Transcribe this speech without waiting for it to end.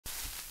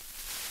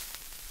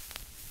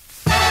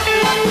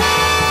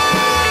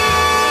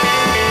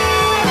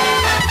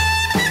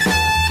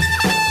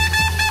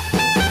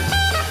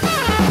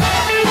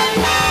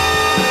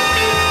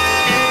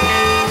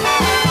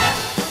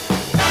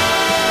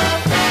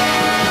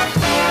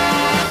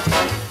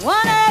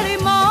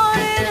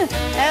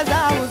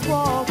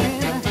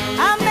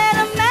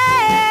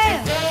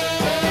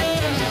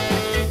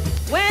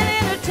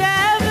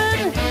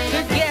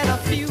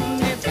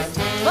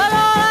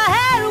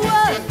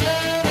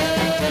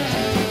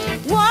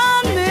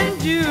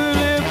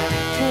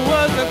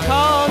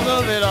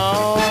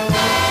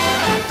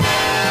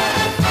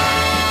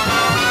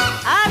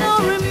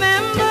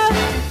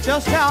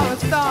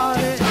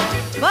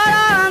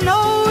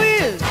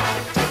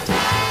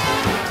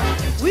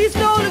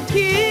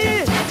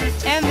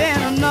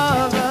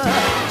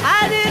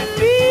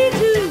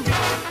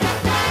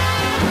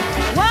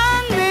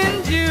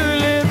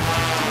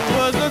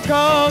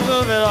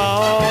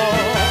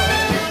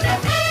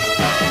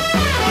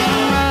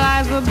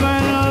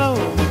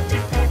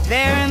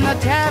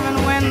tavern,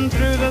 went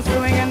through the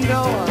swinging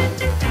door.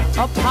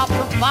 Oh,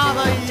 Papa,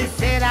 Father, you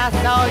said I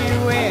saw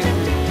you when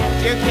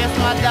you kissed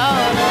my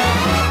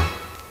daughter.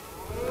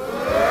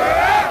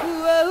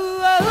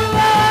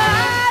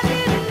 I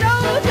didn't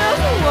know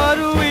just what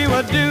we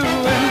were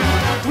doing.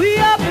 We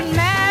up and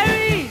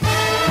married.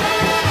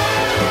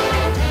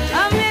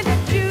 I met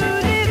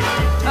Julep,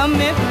 I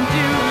met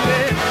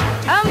Julep,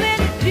 I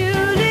met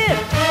Julep.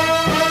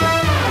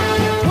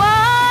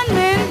 One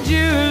named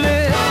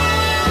Julep.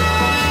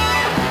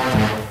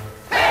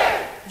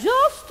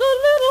 Just a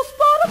little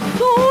spot of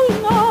soul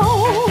now.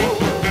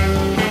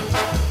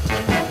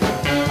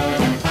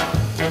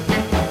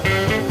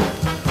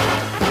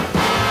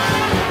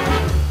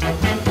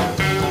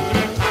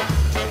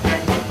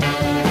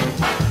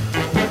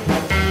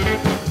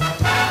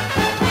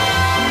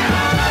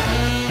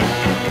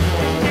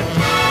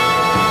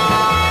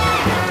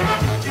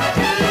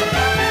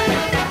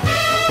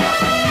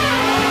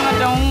 I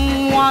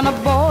don't wanna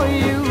bore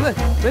you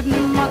with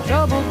my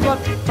troubles, but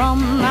from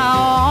now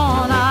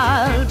on